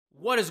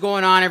What is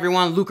going on,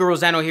 everyone? Luca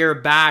Rosano here,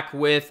 back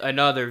with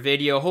another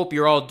video. Hope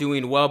you're all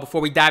doing well. Before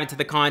we dive into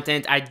the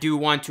content, I do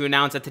want to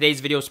announce that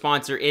today's video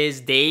sponsor is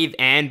Dave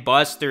 &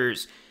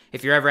 Buster's.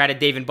 If you're ever at a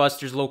Dave &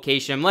 Buster's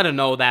location, let them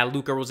know that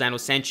Luca Rosano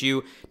sent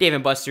you.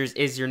 Dave & Buster's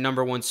is your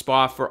 #1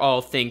 spot for all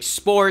things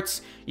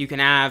sports. You can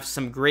have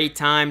some great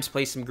times,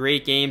 play some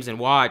great games, and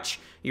watch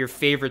your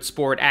favorite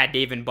sport at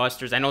Dave &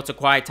 Buster's. I know it's a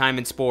quiet time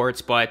in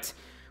sports, but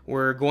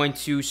we're going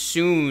to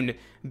soon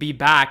be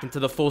back into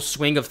the full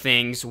swing of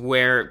things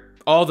where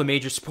all the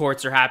major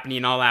sports are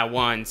happening all at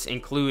once,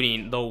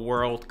 including the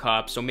World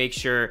Cup. So make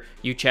sure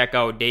you check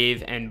out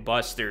Dave &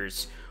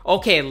 Buster's.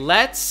 Okay,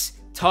 let's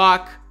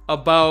talk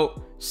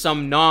about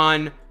some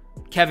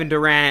non-Kevin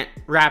Durant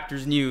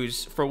Raptors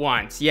news for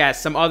once.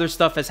 Yes, some other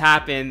stuff has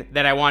happened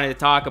that I wanted to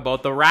talk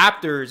about. The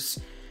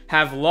Raptors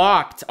have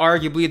locked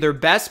arguably their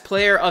best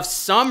player of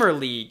Summer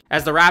League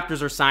as the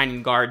Raptors are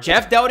signing guard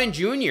Jeff Dowtin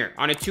Jr.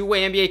 on a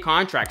two-way NBA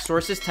contract.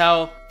 Sources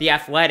tell The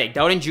Athletic.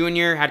 Dowtin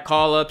Jr. had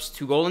call-ups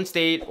to Golden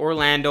State,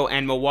 Orlando,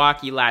 and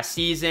Milwaukee last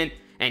season,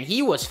 and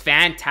he was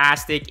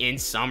fantastic in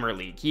Summer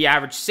League. He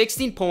averaged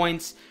 16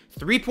 points,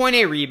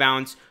 3.8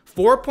 rebounds,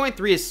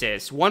 4.3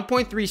 assists,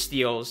 1.3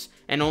 steals,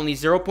 and only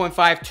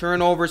 0.5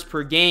 turnovers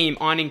per game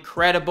on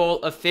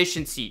incredible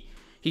efficiency.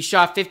 He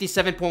shot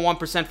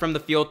 57.1% from the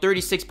field,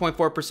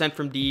 36.4%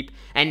 from deep,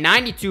 and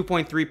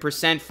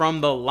 92.3%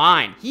 from the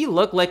line. He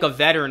looked like a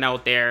veteran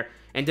out there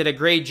and did a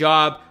great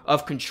job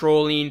of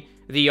controlling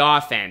the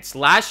offense.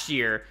 Last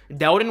year,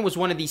 Dowtin was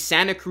one of the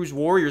Santa Cruz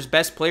Warriors'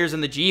 best players in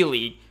the G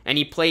League, and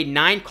he played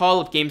 9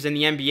 call-up games in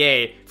the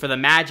NBA for the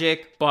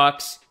Magic,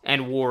 Bucks,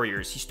 and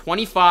Warriors. He's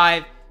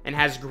 25 and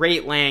has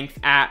great length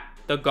at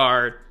the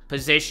guard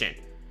position.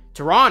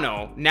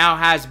 Toronto now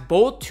has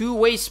both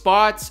two-way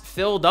spots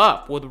filled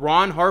up, with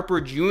Ron Harper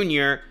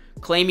Jr.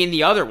 claiming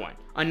the other one.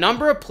 A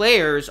number of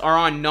players are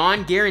on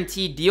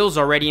non-guaranteed deals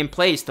already in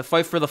place to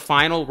fight for the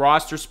final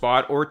roster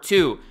spot or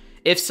two,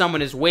 if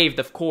someone is waived,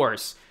 of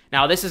course.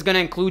 Now, this is going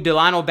to include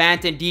Delano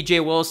Banton,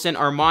 DJ Wilson,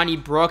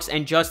 Armani Brooks,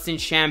 and Justin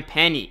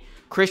Champagnie.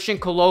 Christian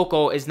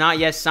Coloco is not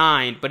yet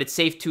signed, but it's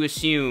safe to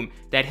assume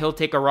that he'll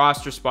take a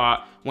roster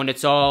spot when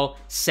it's all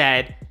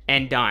said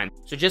and done.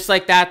 So just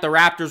like that, the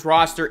Raptors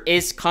roster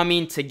is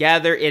coming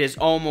together. It is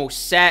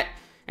almost set.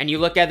 And you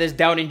look at this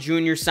Dowtin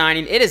Jr.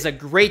 signing, it is a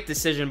great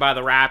decision by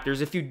the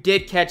Raptors. If you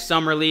did catch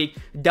Summer League,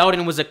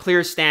 Dowtin was a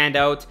clear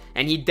standout,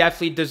 and he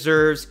definitely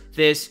deserves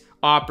this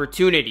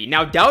opportunity.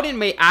 Now, Dowtin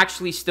may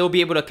actually still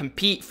be able to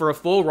compete for a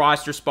full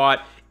roster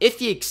spot if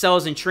he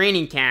excels in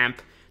training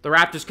camp. The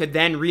Raptors could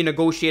then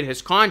renegotiate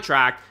his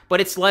contract, but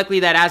it's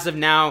likely that as of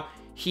now,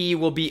 he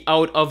will be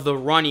out of the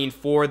running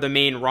for the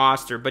main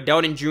roster. But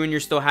Dowtin Jr.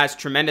 still has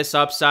tremendous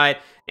upside,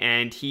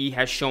 and he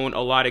has shown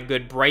a lot of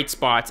good bright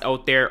spots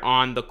out there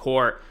on the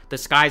court. The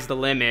sky's the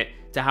limit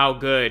to how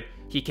good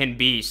he can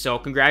be. So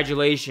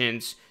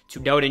congratulations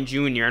to Dowtin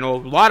Jr. I know a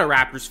lot of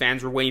Raptors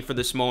fans were waiting for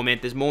this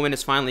moment. This moment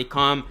has finally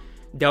come.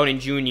 Dowtin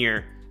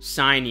Jr.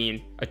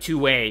 signing a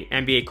two-way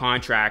NBA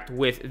contract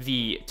with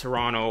the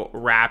Toronto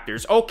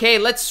Raptors. Okay,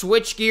 let's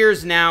switch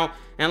gears now,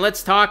 and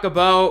let's talk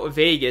about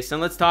Vegas,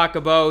 and let's talk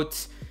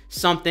about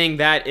something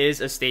that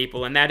is a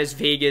staple, and that is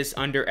Vegas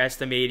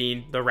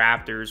underestimating the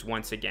Raptors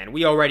once again.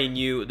 We already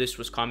knew this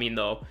was coming,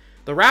 though.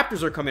 The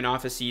Raptors are coming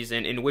off a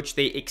season in which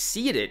they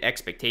exceeded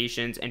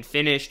expectations and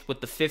finished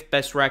with the 5th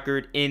best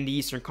record in the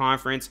Eastern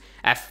Conference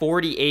at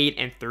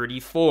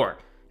 48-34.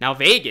 Now,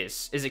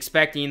 Vegas is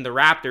expecting the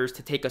Raptors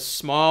to take a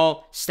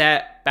small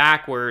step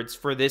backwards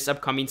for this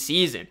upcoming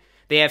season.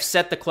 They have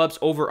set the club's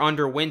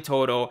over-under win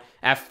total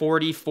at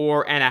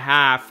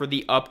 44.5 for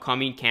the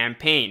upcoming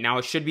campaign. Now,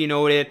 it should be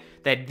noted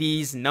that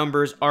these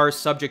numbers are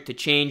subject to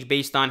change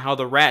based on how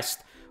the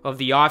rest of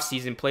the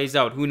offseason plays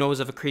out. Who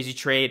knows if a crazy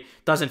trade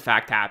does in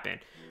fact happen.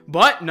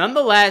 But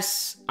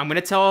nonetheless, I'm going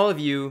to tell all of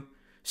you,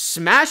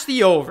 smash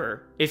the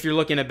over if you're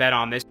looking to bet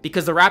on this,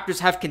 because the Raptors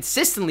have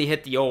consistently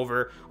hit the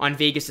over on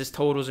Vegas's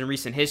totals in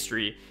recent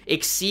history,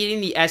 exceeding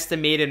the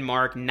estimated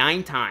mark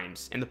 9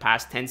 times in the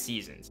past 10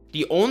 seasons.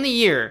 The only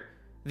year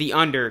the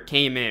under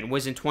came in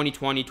was in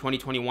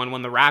 2020-2021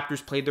 when the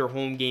Raptors played their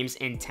home games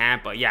in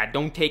Tampa. Yeah,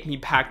 don't take me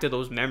back to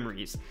those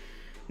memories.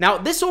 Now,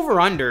 this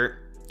over-under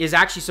is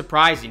actually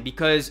surprising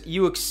because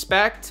you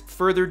expect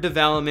further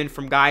development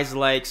from guys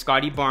like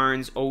Scottie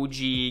Barnes,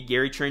 OG,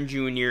 Gary Trent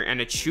Jr.,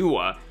 and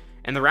Achua.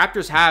 And the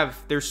Raptors have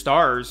their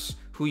stars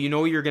who you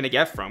know you're going to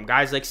get from,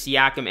 guys like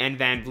Siakam and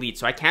Van Vliet.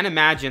 So I can't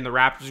imagine the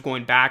Raptors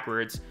going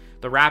backwards.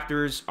 The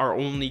Raptors are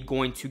only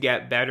going to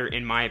get better,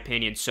 in my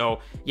opinion.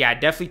 So yeah,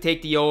 definitely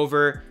take the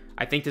over.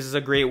 I think this is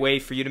a great way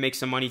for you to make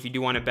some money if you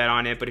do want to bet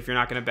on it. But if you're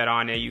not going to bet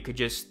on it, you could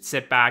just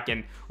sit back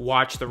and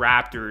watch the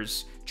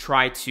Raptors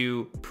try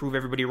to prove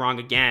everybody wrong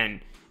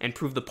again and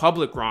prove the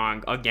public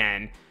wrong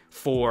again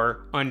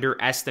for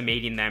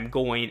underestimating them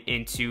going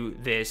into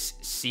this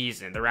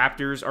season. The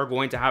Raptors are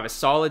going to have a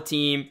solid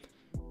team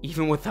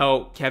even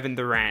without Kevin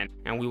Durant,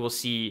 and we will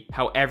see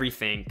how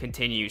everything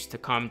continues to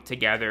come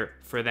together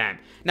for them.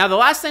 Now, the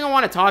last thing I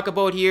want to talk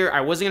about here,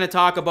 I wasn't going to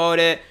talk about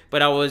it,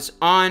 but I was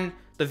on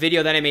the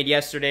video that I made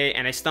yesterday,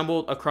 and I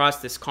stumbled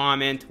across this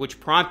comment, which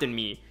prompted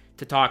me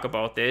to talk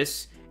about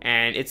this,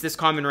 and it's this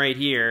comment right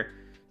here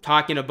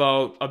talking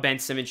about a Ben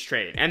Simmons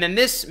trade. And then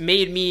this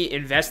made me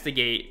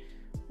investigate,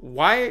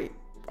 why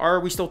are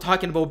we still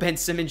talking about Ben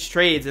Simmons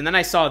trades? And then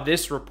I saw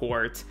this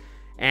report,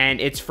 and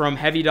it's from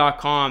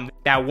Heavy.com,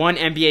 that one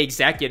NBA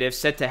executive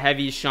said to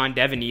Heavy's Sean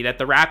Devaney that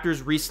the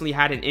Raptors recently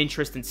had an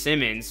interest in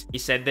Simmons. He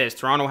said this: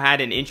 Toronto had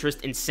an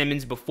interest in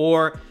Simmons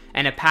before,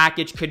 and a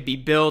package could be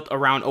built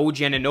around OG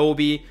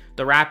Anunoby.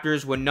 The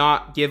Raptors would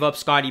not give up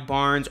Scotty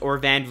Barnes or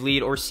Van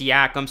Vliet or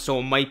Siakam, so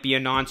it might be a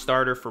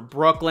non-starter for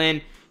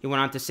Brooklyn. He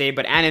went on to say,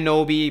 but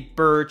Anunoby,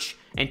 Birch,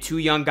 and 2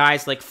 young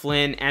guys like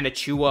Flynn and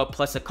Achua,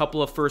 plus a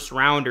couple of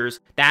first-rounders,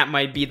 that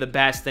might be the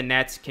best the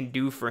Nets can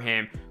do for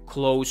him,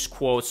 close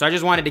quote. So I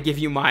just wanted to give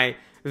you my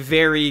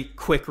very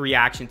quick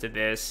reaction to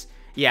this.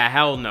 Yeah,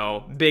 hell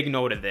no. Big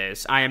no to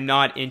this. I am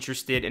not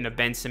interested in a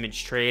Ben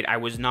Simmons trade. I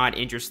was not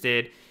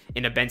interested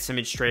in a Ben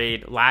Simmons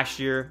trade last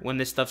year when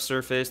this stuff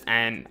surfaced,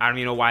 and I don't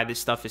even know why this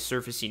stuff is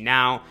surfacing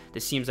now.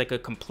 This seems like a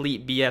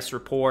complete BS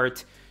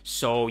report.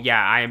 So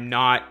yeah, I am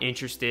not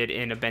interested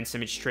in a Ben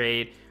Simmons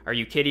trade. Are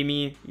you kidding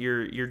me?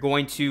 You're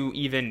going to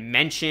even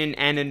mention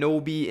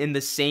Anunoby in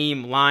the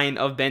same line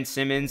of Ben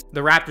Simmons?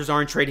 The Raptors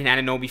aren't trading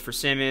Anunoby for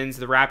Simmons.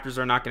 The Raptors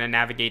are not going to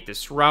navigate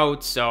this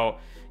route. So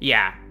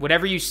yeah,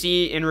 whatever you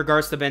see in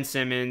regards to Ben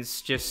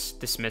Simmons, just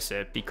dismiss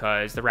it,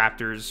 because the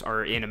Raptors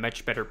are in a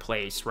much better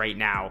place right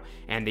now,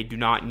 and they do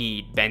not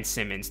need Ben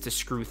Simmons to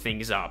screw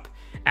things up,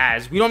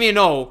 as we don't even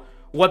know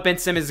what Ben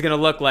Simmons is going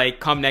to look like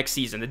come next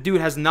season. The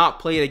dude has not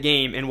played a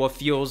game in what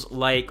feels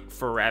like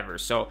forever.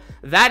 So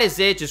that is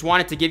it. Just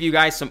wanted to give you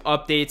guys some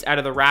updates out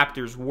of the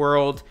Raptors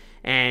world,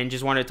 and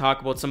just wanted to talk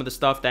about some of the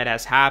stuff that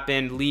has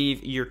happened.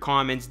 Leave your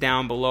comments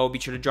down below. Be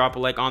sure to drop a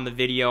like on the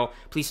video.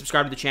 Please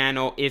subscribe to the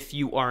channel if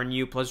you are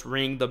new. Plus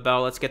ring the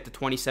bell. Let's get to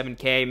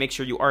 27K. Make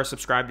sure you are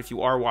subscribed if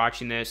you are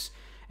watching this,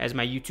 as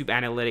my YouTube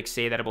analytics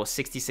say that about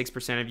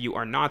 66% of you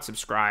are not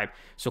subscribed.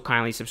 So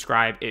kindly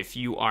subscribe if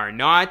you are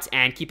not,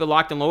 and keep it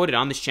locked and loaded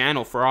on this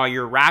channel for all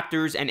your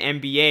Raptors and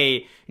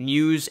NBA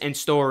news and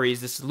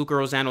stories. This is Luca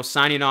Rosano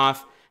signing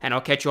off, and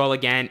I'll catch you all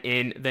again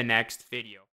in the next video.